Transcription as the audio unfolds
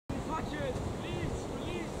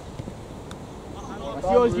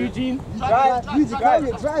That's yours, Eugene. Drive, Eugene, carry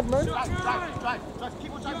it, drive, man.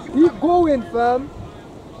 Keep going, fam.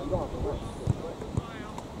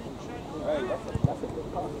 Hey, that's a good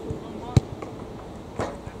pass.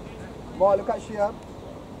 Mark, look at Shia.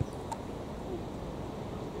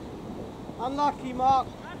 Unlucky, Mark.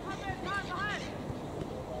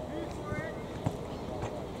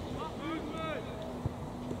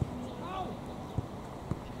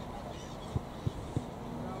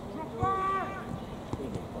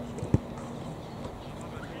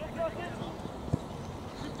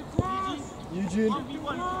 Eugene.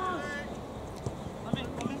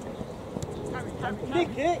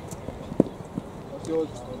 Nick it. That's yours.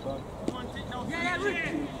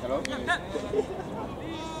 Hello?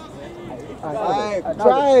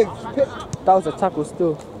 Drive. That was a tackle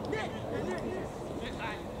still.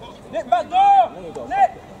 Nick, back door!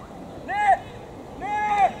 Nick!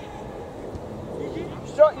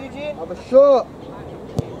 Shot, Eugene. Have a shot.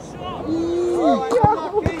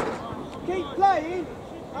 Keep playing.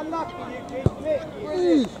 Unlucky, Eugene. Nick.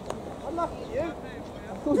 Unlucky, you.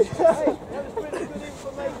 Hey, that was really good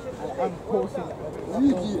information. I'm forcing that.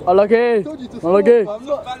 Unlucky.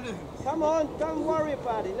 Come on, don't worry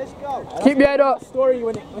about it. Let's go. Keep your head up. Story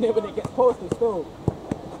when it gets posted still.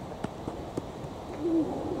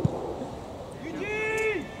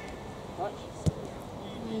 Eugene! Touch.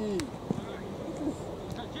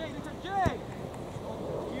 Look at Jay!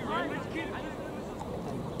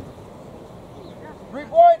 Rick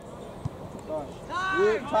White!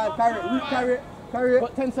 Root, carry it.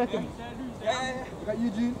 Got 10 seconds. Yeah. Look at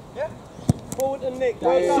Eugene. Yeah. Forward and Nick.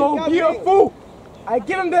 That's so beautiful. I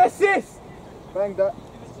give him the assist. Bang that.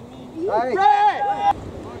 Hey.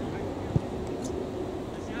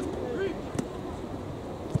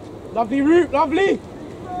 Lovely route, lovely.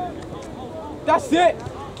 That's it.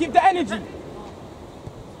 Keep the energy.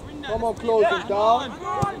 Come on, close it down.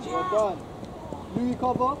 We're done. Louis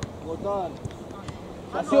cover. We're done.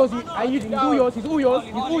 That's yours. He's all yours. He's all yours.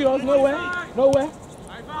 Nowhere.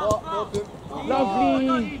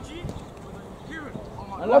 Lovely.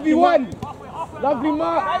 Lovely one. Lovely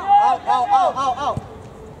mark. Out.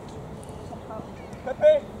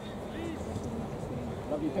 Pepe!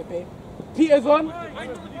 Lovely Pepe. Peter's on.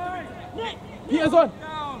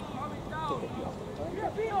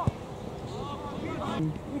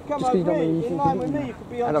 You come over here, in line with me, you could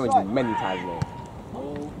be on side. Many times, mate.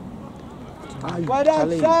 Well done,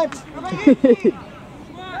 Sam!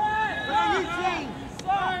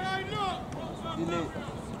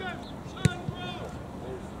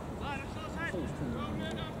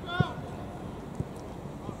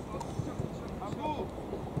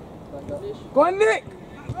 Go on, Nick!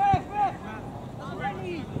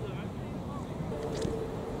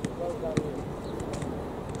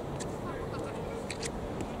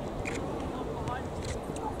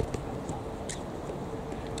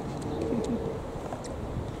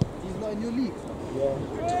 He's not in your league? Yeah.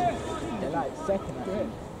 They're like second, I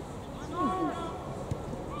think.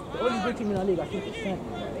 The only good team in our league, I think, is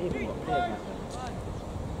second. They even got players like that.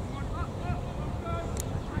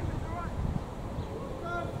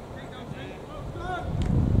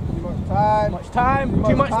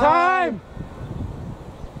 Too much time.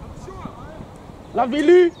 Lovely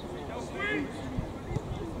Lou. Too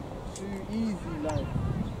easy, like.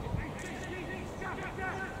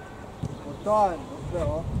 We're done.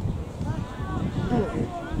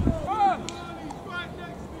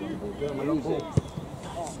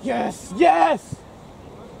 Yes.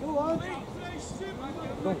 Go on.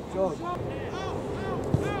 Good job.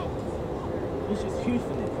 He's just huge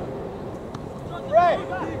for this. Right.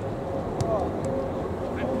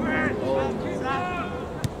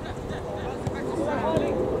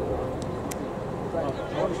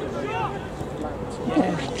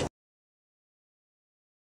 Yeah.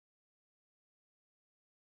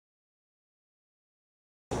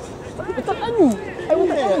 It's an animal.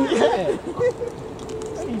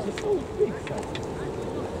 He's just so big, son.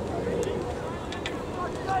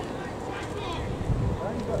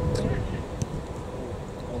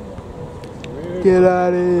 Get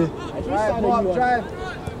out of here. Drive.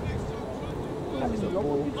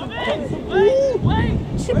 Wait!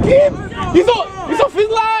 He's off his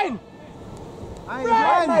line. I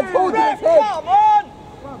told you his head. Come on!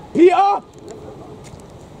 Peter.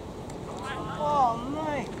 Oh,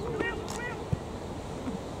 mate!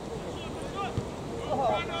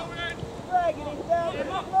 Dragging him down to the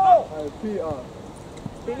floor! Hey, Peter.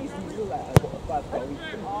 He needs to feel like I got a 5-star week.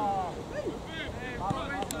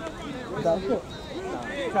 That's it.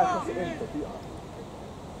 Try to cross it in for Peter.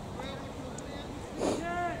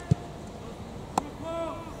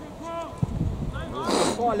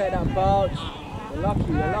 Can't let that bounce. You're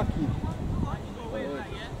lucky, you're lucky.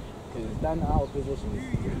 Stand out of position.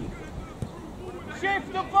 Shift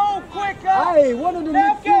the ball quicker! Hey, one of the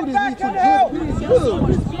midfielders needs to dribble. He's good.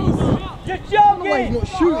 You're Why he's jogging! not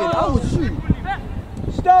shooting? I would shoot.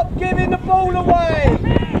 Stop giving the ball away!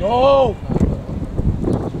 No!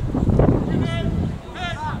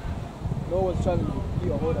 No one's challenging.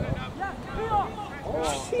 You hold that. Oh,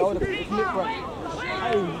 that would have been his lip right.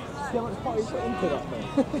 Hey, see how much part he put into that, man.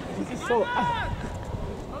 This is so.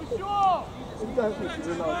 This guy thinks he's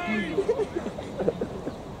in our team.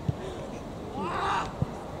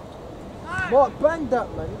 Mark, bang that,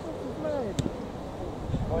 man. He's mad.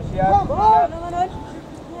 What's he have? Come on!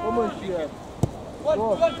 Come on, Shia. Go on,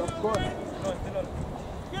 go on.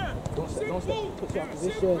 Don't step, put you out of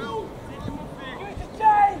position.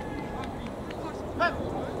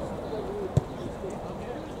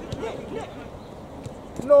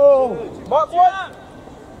 No! Mark one!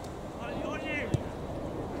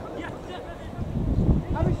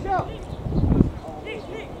 Have a shot!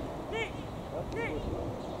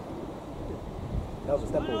 That was a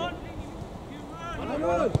step over.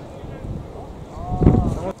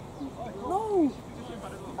 No!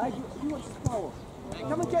 Hey, you want to power?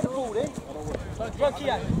 Come and get the ball then. Drug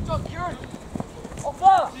here.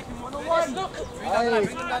 Offer! Hey!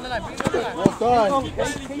 Well done!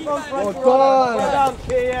 Keep on Well well done! done,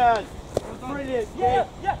 Kian! Brilliant, Kian!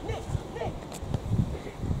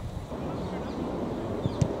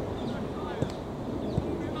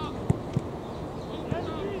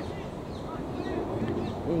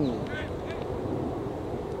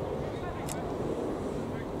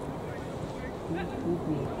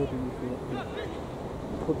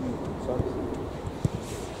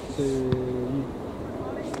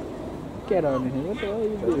 Get on here. What the hell are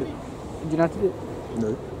you doing? Do you know how to do it? No.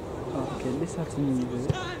 Oh, okay, let's have to do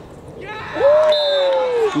it.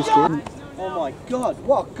 You scored? Oh my god,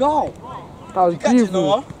 what a goal! That was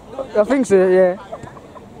beautiful. I think so, yeah.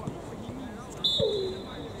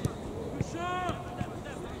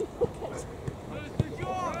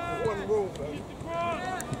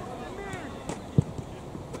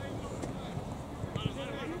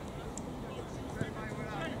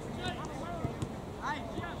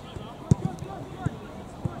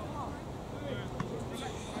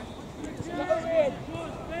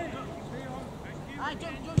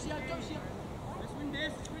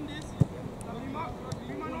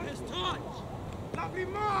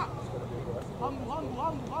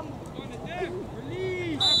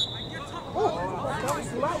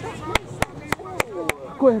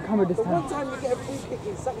 Go ahead and come with this time. One time you get a free kick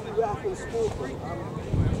in something you have to score.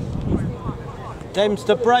 Them's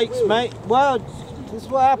the breaks, mate. Well, this is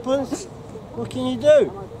what happens. What can you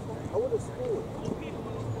do? I would have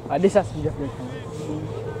scored. This has to be definitely.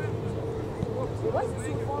 Why is it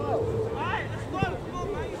so far out?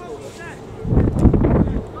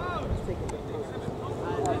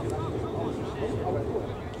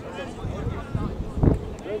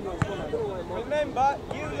 Remember,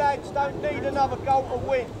 you lads don't need another goal to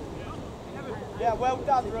win. Yeah, well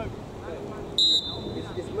done, Ruth.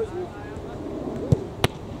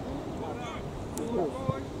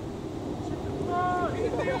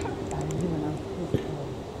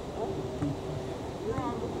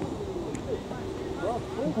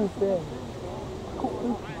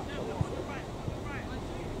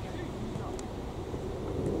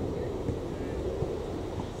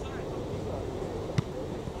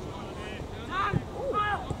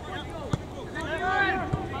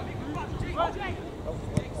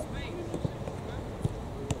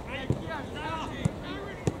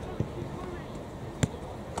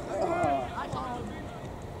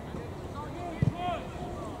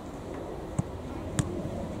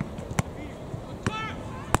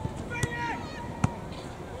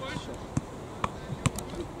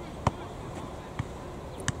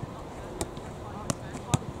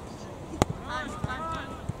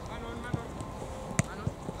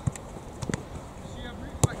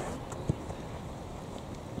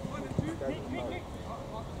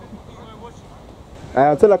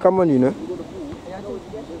 Until I come on, you know.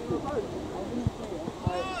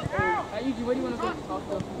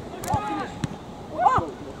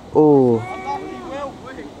 Oh.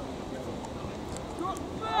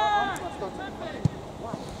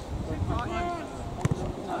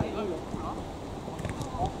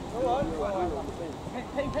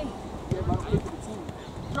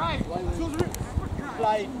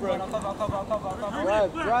 Play, bro.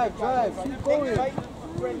 Drive. Keep going.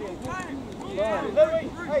 Brilliant. Louis,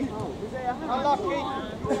 hey, unlucky.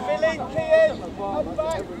 Billy, Kian, up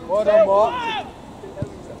back. Well done, Mark.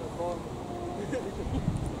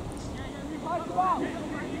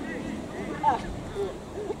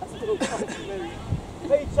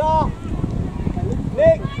 Peter!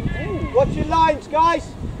 Nick! Watch your lines,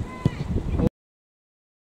 guys!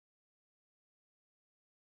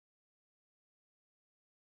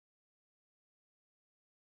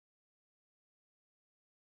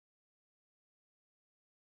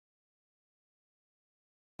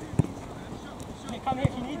 Come here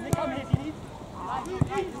if you need, come here if you need.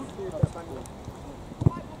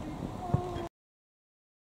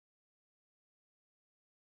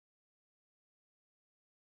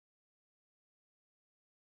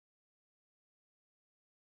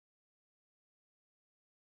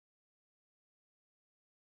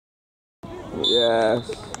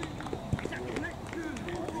 Yes.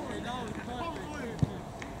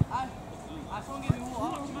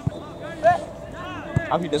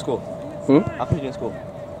 How can you didn't score? How come you didn't score?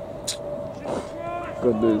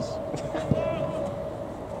 God knows.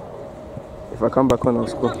 If I come back on, I'll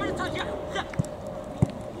score.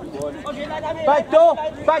 Back door!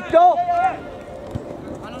 Back door!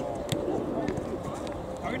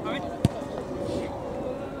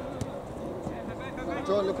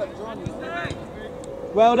 John, look at John.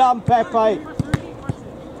 Well done, Pepe.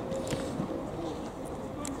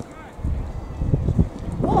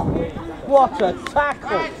 What a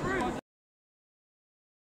tackle!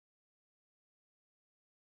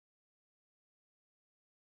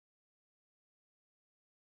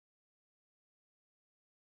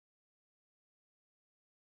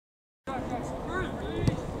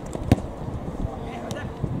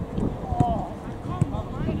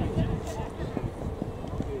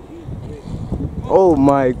 Oh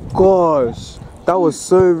my gosh, that was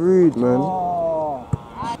so rude, man.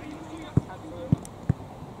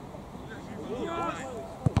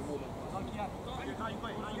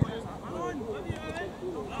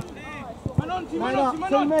 Man up,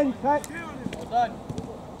 2 men, Pep. Well done.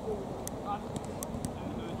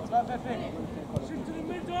 Well done, Pepe. Shoot to the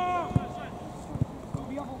middle. Go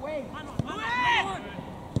the other way.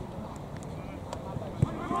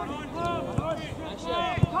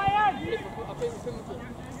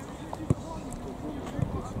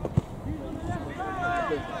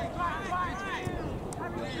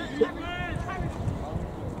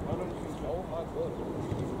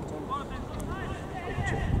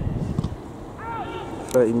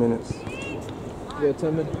 $30 minutes. Yeah,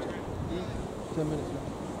 10 minutes. 10 minutes.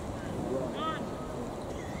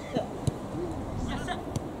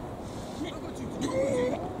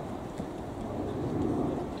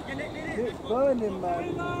 It's burning, man.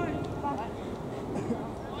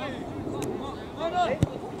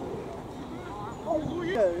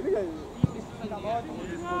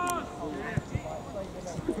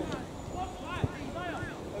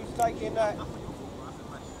 Who's taking that?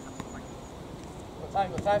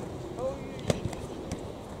 Got time.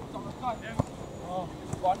 Oh,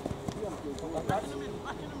 one.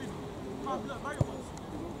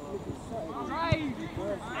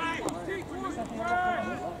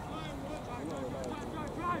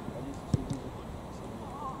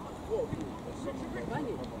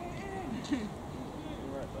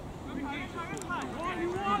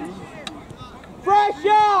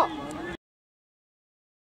 Pressure!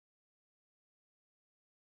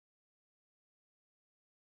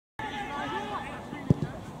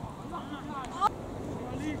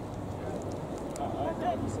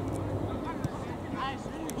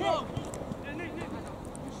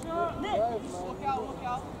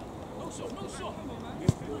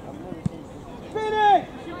 Finish!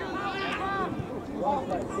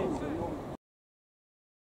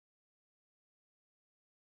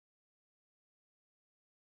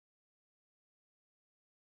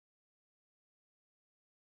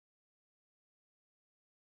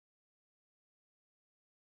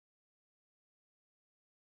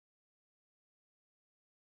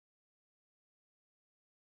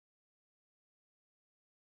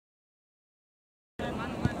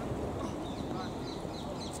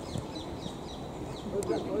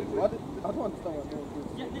 I don't understand what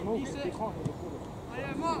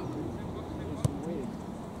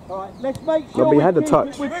Alright, let's make sure but he had a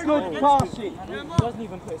touch. with good passing. Doesn't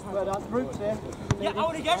even put his hand. Well done, Brooks there. Yeah, I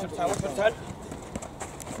want to get it.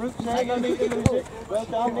 Brooks there, no need to lose it. Well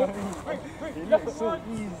done, Nick. It's so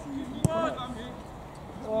easy.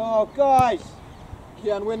 Oh, guys.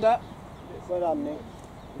 Kian, win that. Well done, Nick.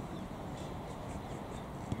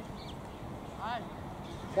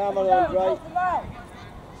 Come on, great.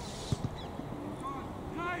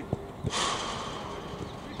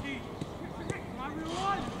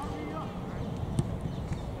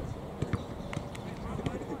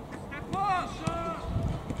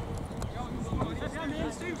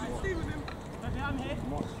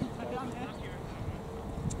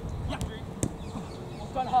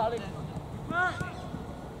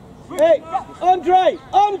 Andre!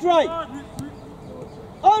 Andre!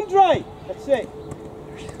 Andre! That's it.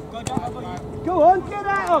 Go on, get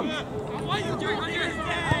at him!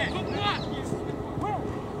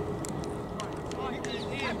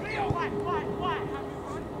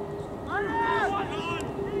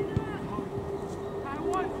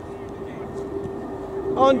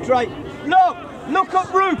 Andre, look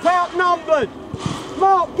at Roop outnumbered.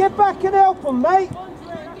 Mark, get back and help him, mate.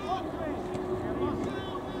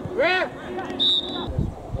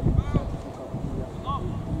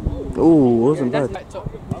 Oh, wasn't bad.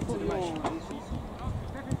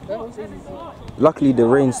 Luckily the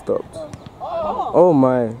rain stopped. Oh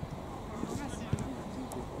my.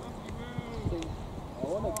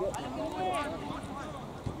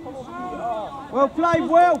 Well played,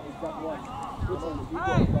 well.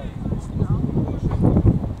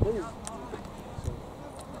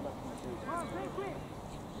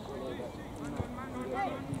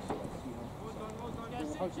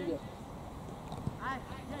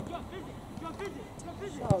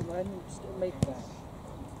 Oh man, just make that.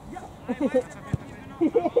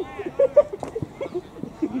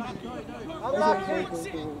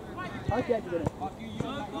 Okay,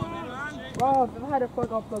 bro, if I had a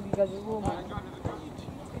fuck, I'll plug you guys in room, man.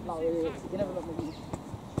 No, you never let me do.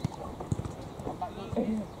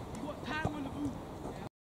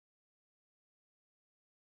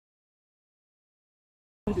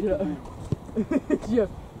 Yeah.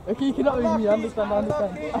 Okay, you cannot with me, I understand.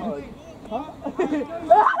 Huh?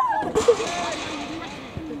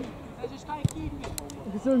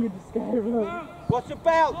 It's only the sky, bro. What's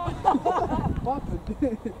about? What?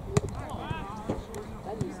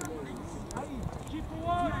 Keep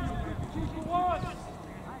forward! Keep forward!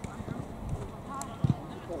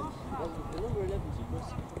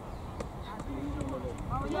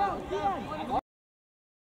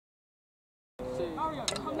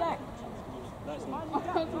 Come back.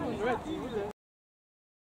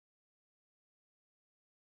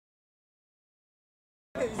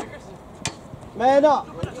 Man up.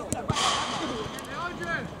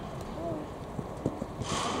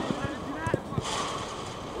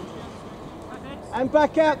 And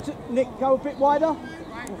back out to Nick, go a bit wider.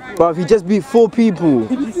 But if he just beat 4 people,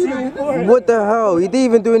 what the hell? He didn't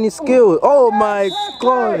even do any skills. Oh my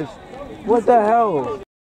gosh, what the hell?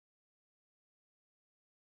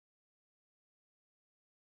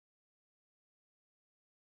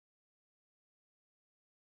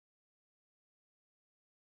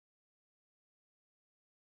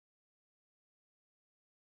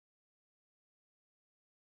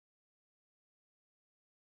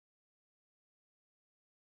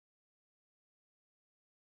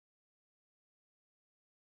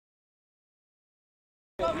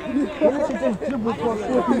 He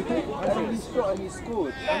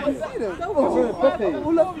scored.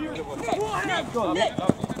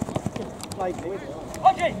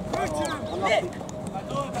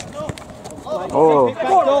 Oh.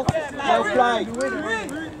 Well played.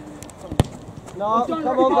 No,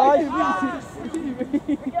 come on guys.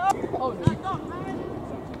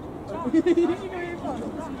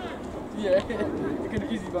 Yeah, you can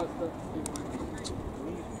easy about stuff.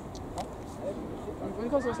 When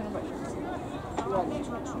it comes to what's in the match,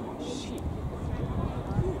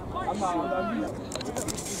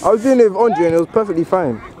 I was doing it with Andre and it was perfectly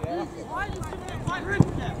fine.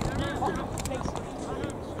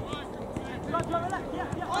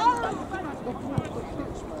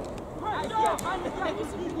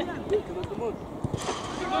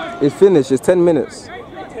 It's finished, it's 10 minutes.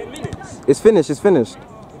 10 minutes? It's finished, it's finished.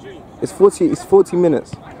 It's 40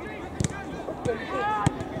 minutes.